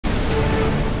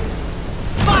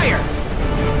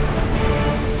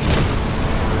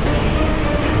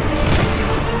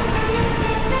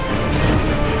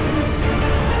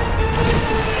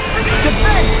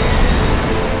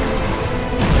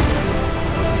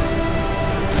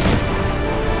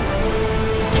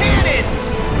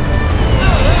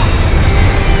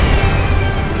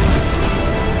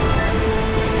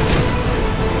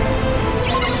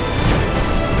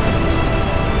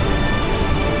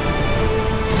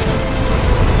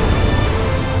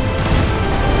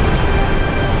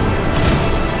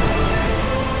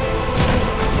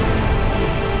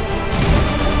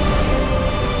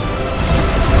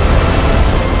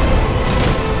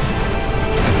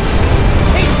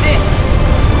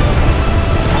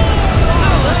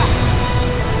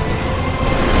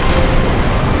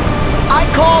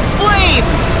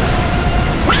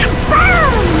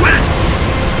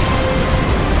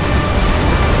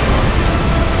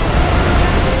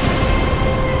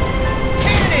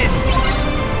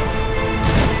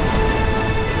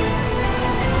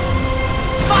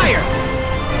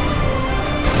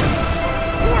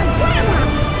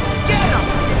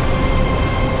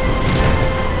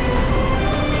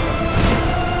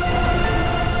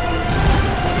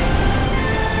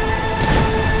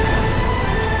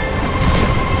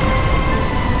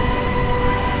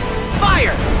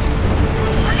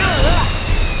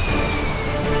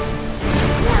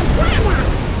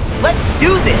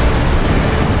do this!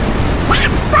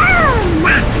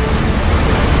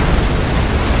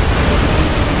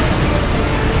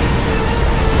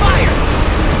 Fire!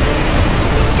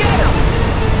 Get him!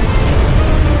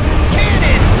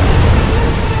 Cannons!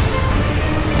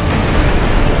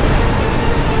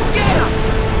 Get him!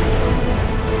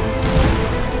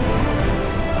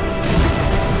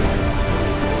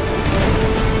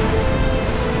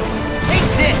 Take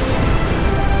this!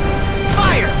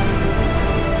 Fire!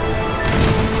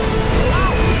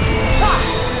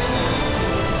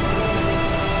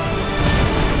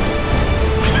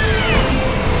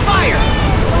 Fire!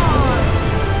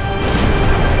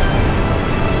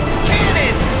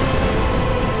 Cannons!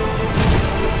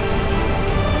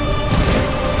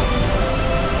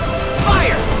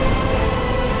 Fire!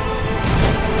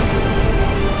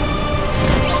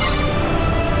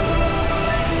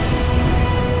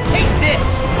 Take this!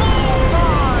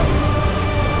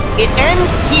 It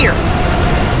ends here!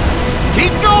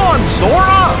 Keep going,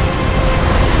 Sora!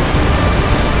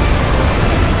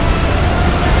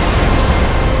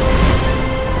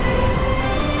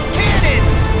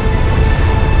 Cannons!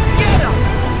 Get 'em!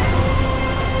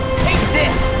 Take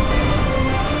this!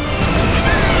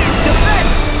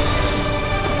 Defense!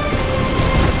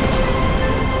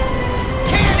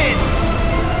 Cannons!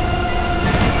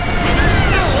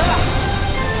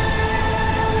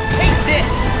 Take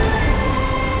this!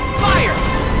 Fire!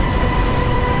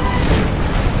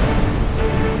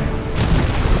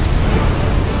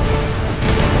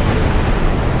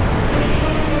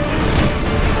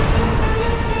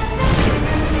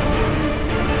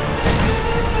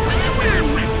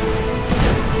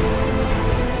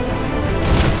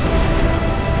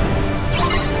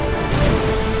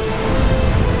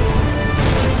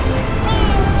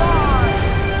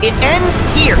 It ends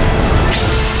here.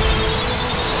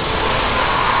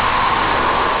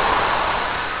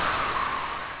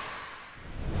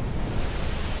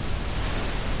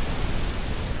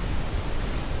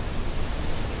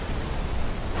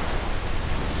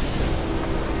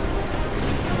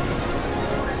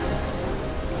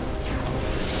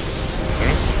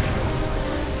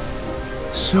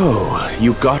 So,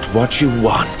 you got what you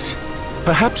want.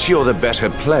 Perhaps you're the better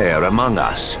player among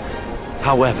us.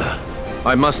 However,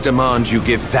 I must demand you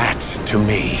give that to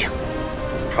me.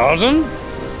 Pardon?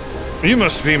 You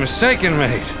must be mistaken,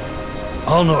 mate.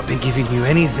 I'll not be giving you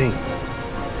anything.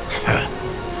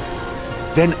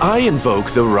 Then I invoke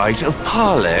the right of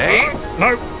parley.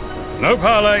 No. No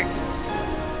parley.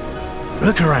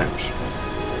 Look around.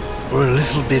 We're a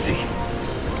little busy.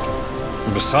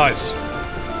 And besides,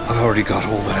 I've already got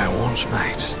all that I want,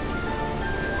 mate.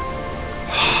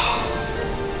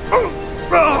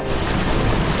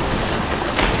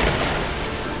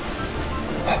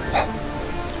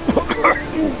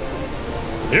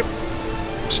 Yep.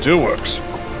 Still works.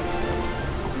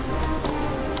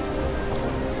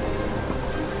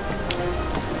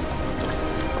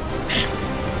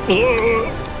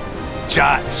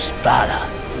 Jack Sparrow,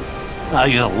 are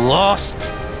you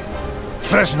lost?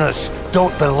 Prisoners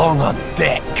don't belong on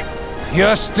deck.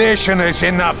 Your station is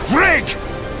in the brig!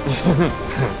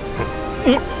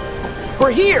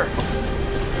 We're here!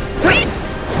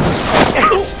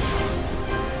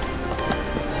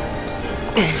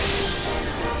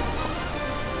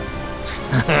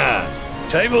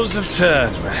 Tables have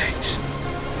turned, mate.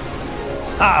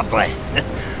 Hardly.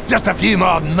 Just a few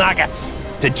more maggots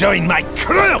to join my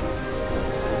crew!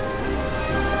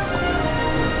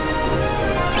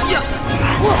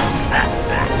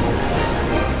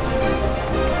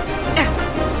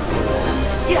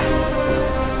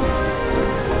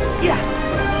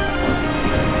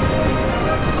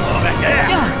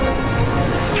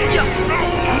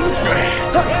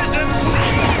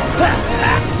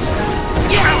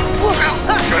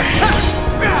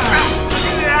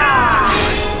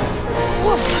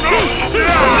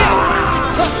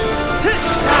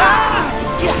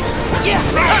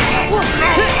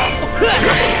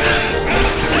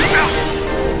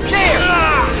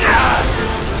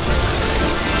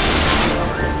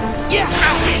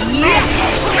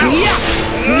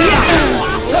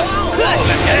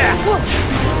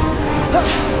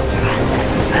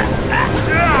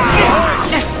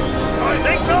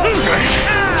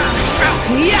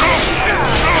 Yeah!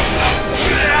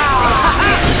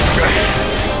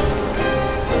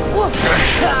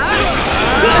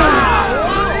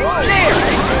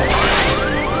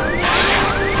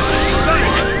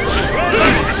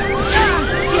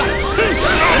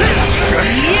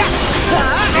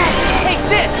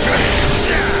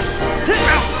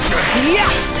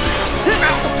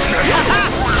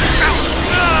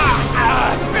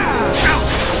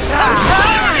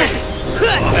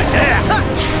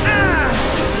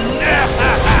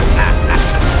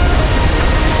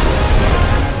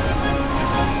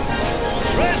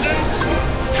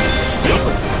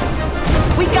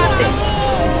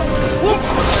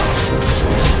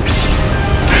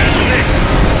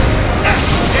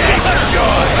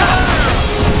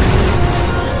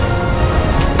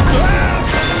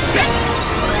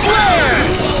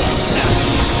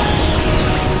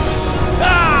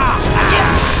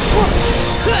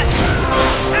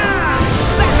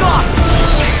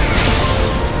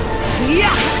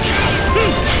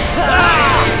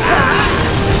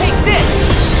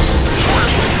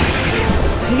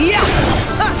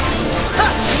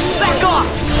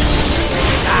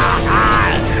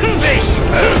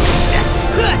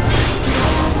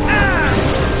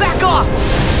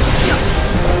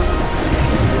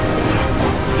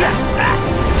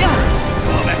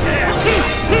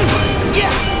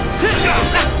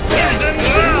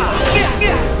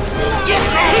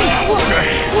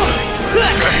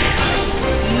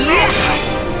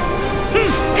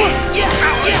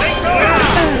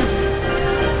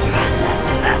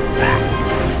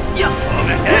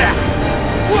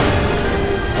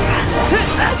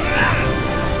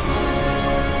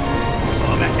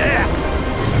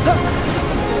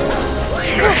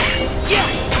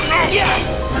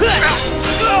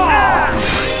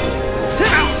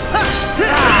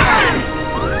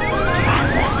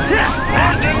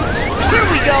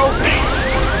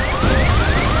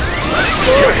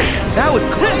 That was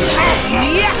close.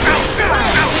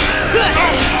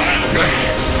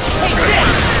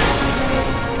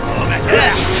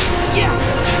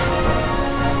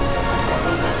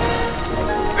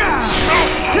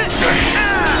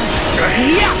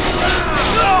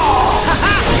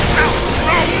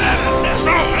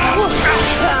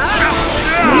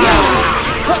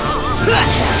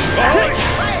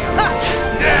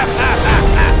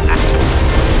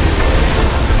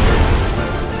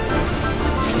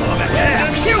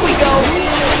 Here we go.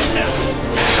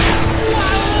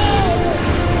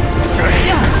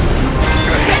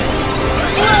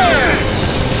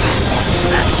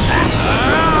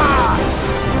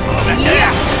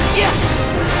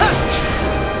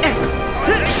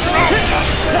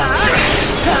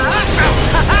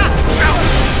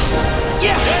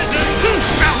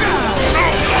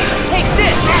 Take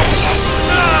this.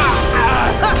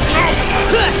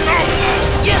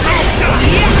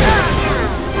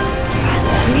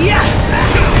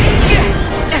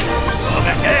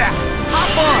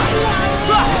 Hop on.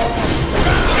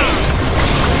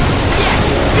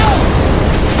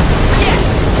 Yes,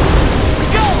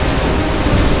 go.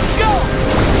 Go.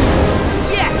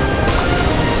 Yes.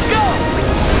 Go.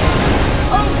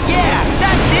 Oh yeah,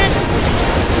 that's it.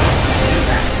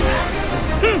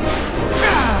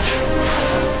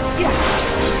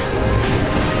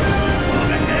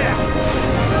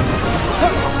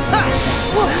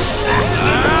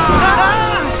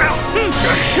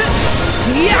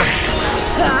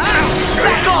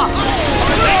 Back off!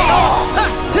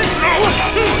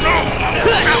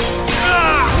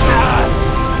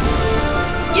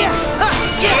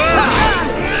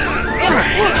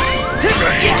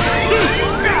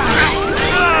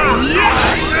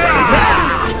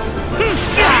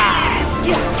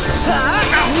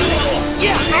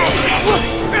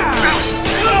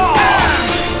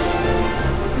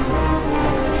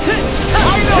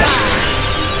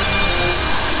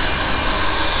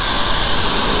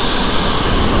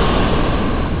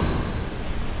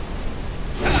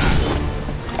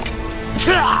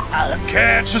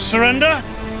 Care to surrender?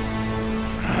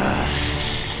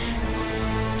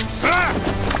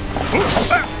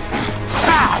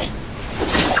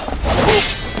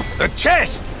 The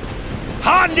chest!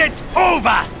 Hand it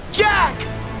over! Jack!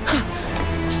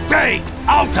 Stay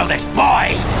out of this,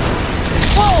 boy!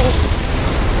 Whoa!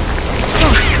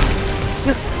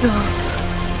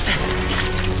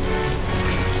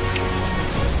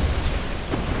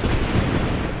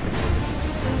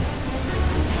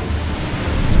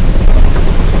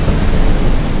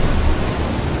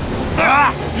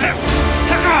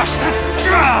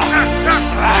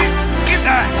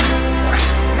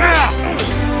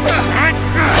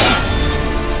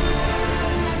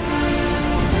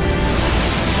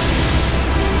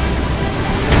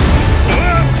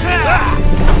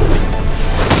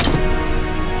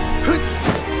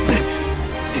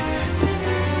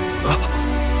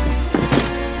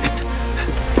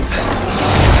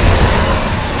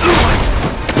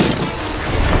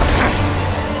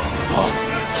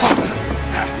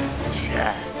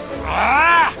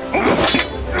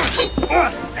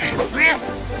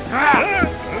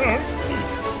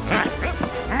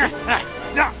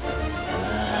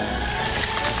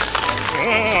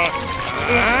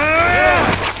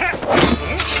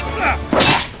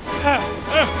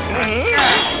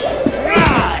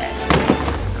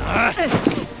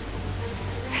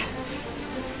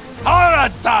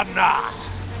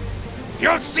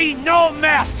 You'll see no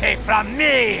mercy from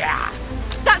me!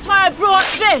 That's why I brought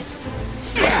this!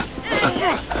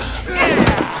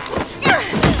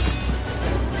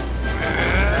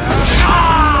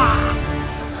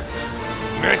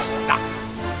 Mister,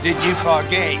 did you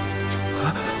forget?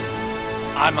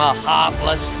 I'm a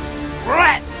heartless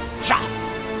wretch!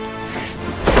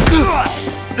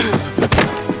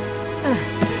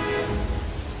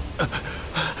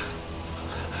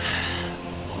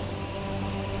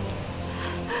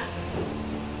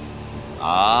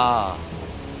 Ah,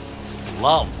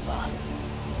 love.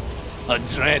 A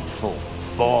dreadful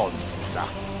bond.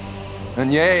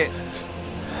 And yet,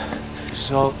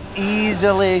 so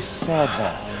easily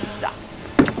severed.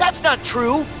 That's not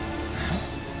true.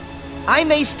 I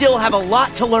may still have a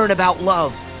lot to learn about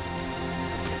love,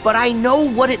 but I know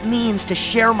what it means to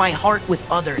share my heart with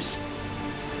others.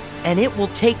 And it will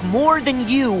take more than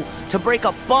you to break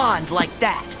a bond like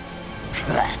that.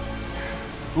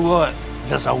 What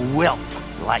does a whelp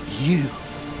like you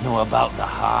know about the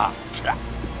heart?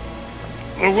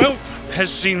 The whelp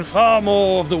has seen far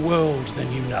more of the world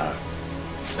than you know.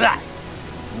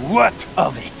 What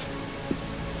of it?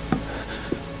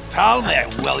 Tell me,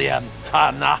 William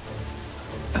Turner.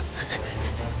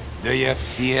 Do you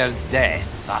fear death?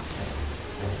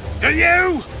 Do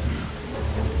you?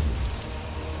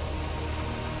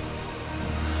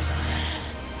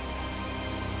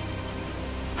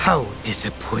 How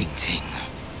disappointing.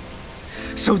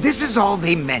 So this is all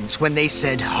they meant when they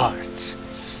said heart.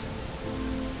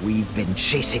 We've been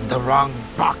chasing the wrong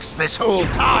box this whole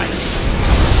time.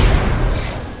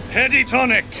 Heady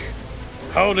tonic.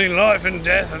 Holding life and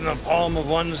death in the palm of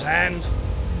one's hand.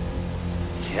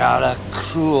 You're a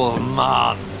cruel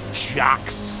man, Jack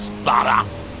Sparrow.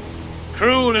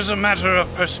 Cruel is a matter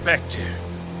of perspective.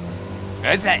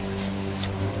 Is it?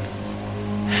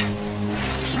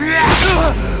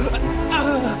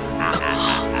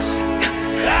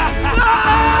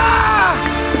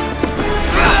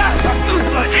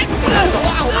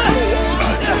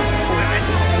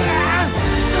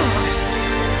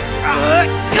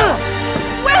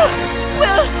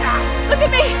 Will! Look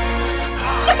at me!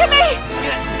 Look at me!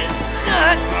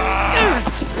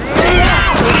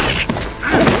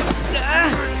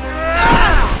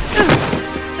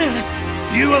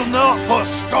 You will not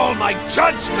forestall my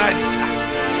judgment!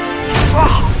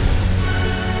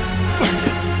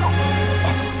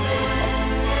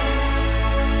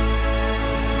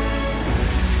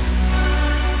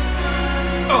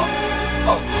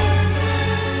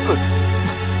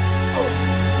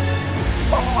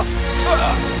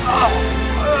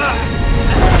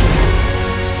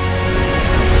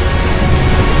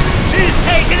 She's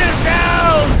taking him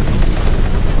down!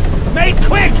 Make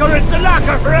quick or it's the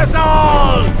locker for us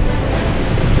all!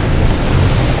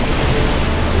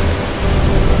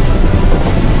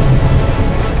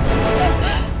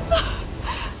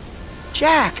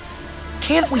 Jack,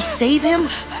 can't we save him?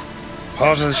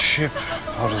 Part of the ship,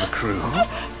 part of the crew.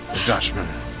 The Dutchman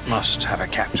must have a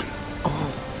captain.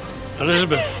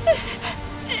 Elizabeth,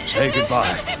 say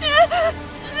goodbye.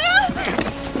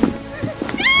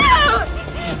 No!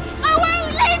 I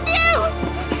won't leave you!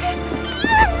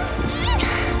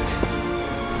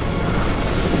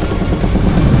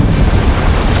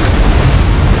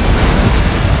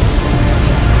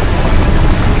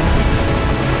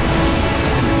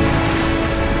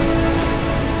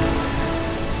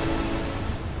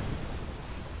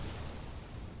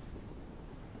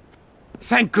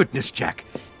 Thank goodness, Jack.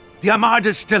 The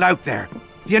Armada's still out there.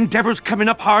 The Endeavor's coming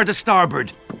up hard to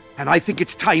starboard. And I think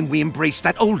it's time we embrace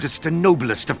that oldest and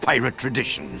noblest of pirate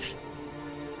traditions.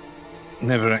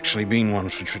 Never actually been one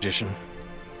for tradition.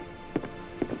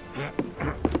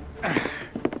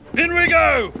 In we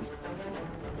go!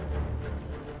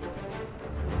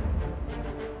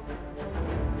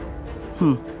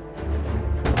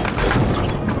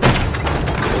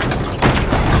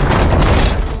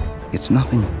 It's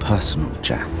nothing personal,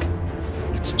 Jack.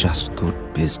 It's just good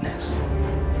business.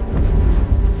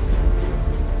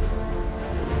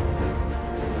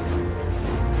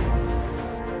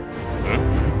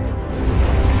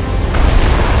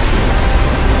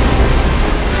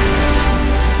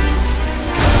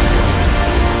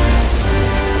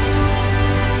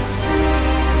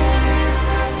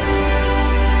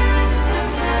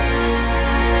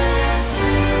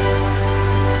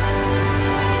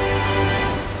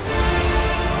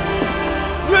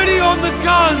 Ready on the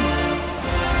guns!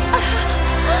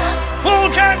 Full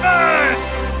canvas!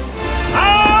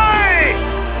 Aye!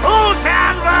 Full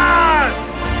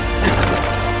canvas!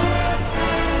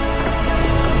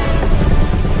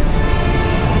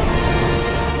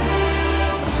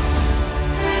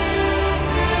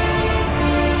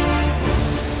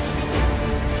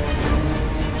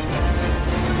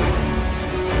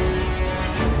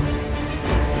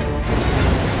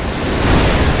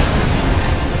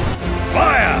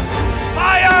 Fire!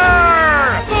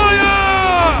 Fire! Fire!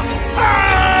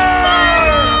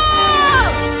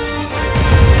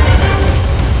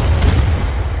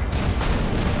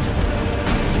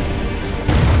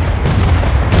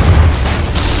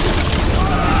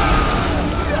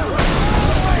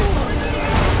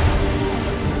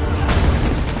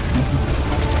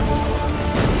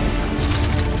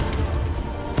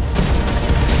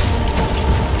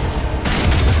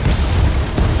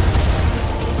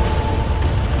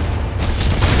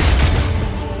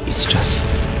 It's just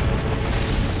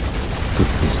good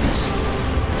business.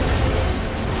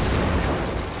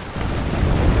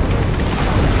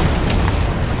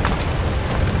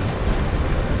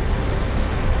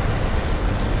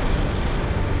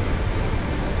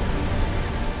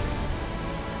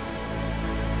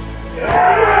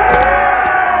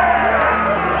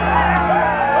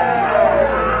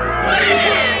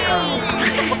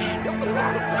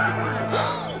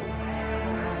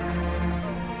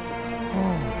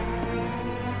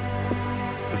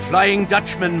 The Flying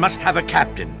Dutchman must have a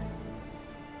captain.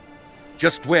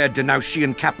 Just wed, and now she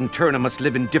and Captain Turner must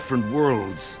live in different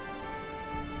worlds.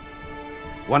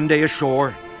 One day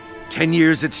ashore, 10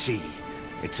 years at sea.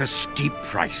 It's a steep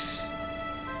price.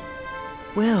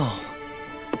 Will.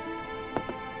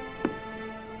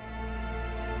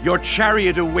 Your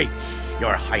chariot awaits,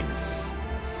 Your Highness.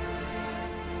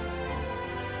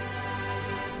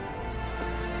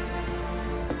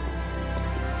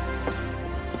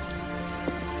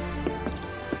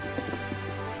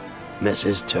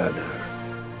 Mrs. Turner.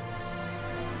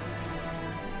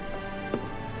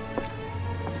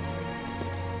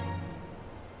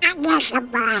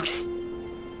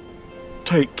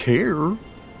 Take care.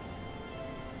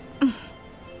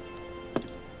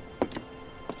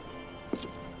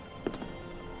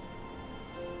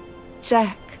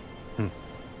 Jack.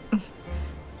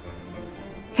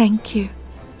 Thank you.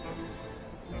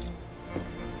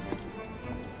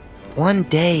 One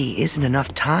day isn't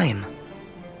enough time.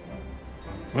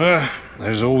 Well,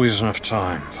 there's always enough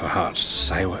time for hearts to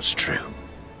say what's true.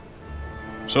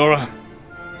 Sora,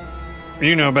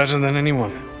 you know better than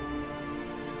anyone.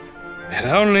 It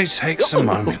only takes a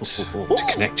moment to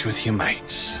connect with your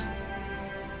mates.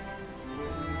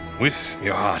 With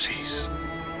your hearties.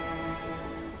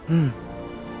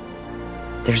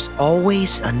 There's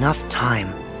always enough time.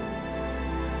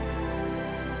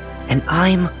 And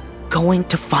I'm going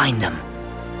to find them.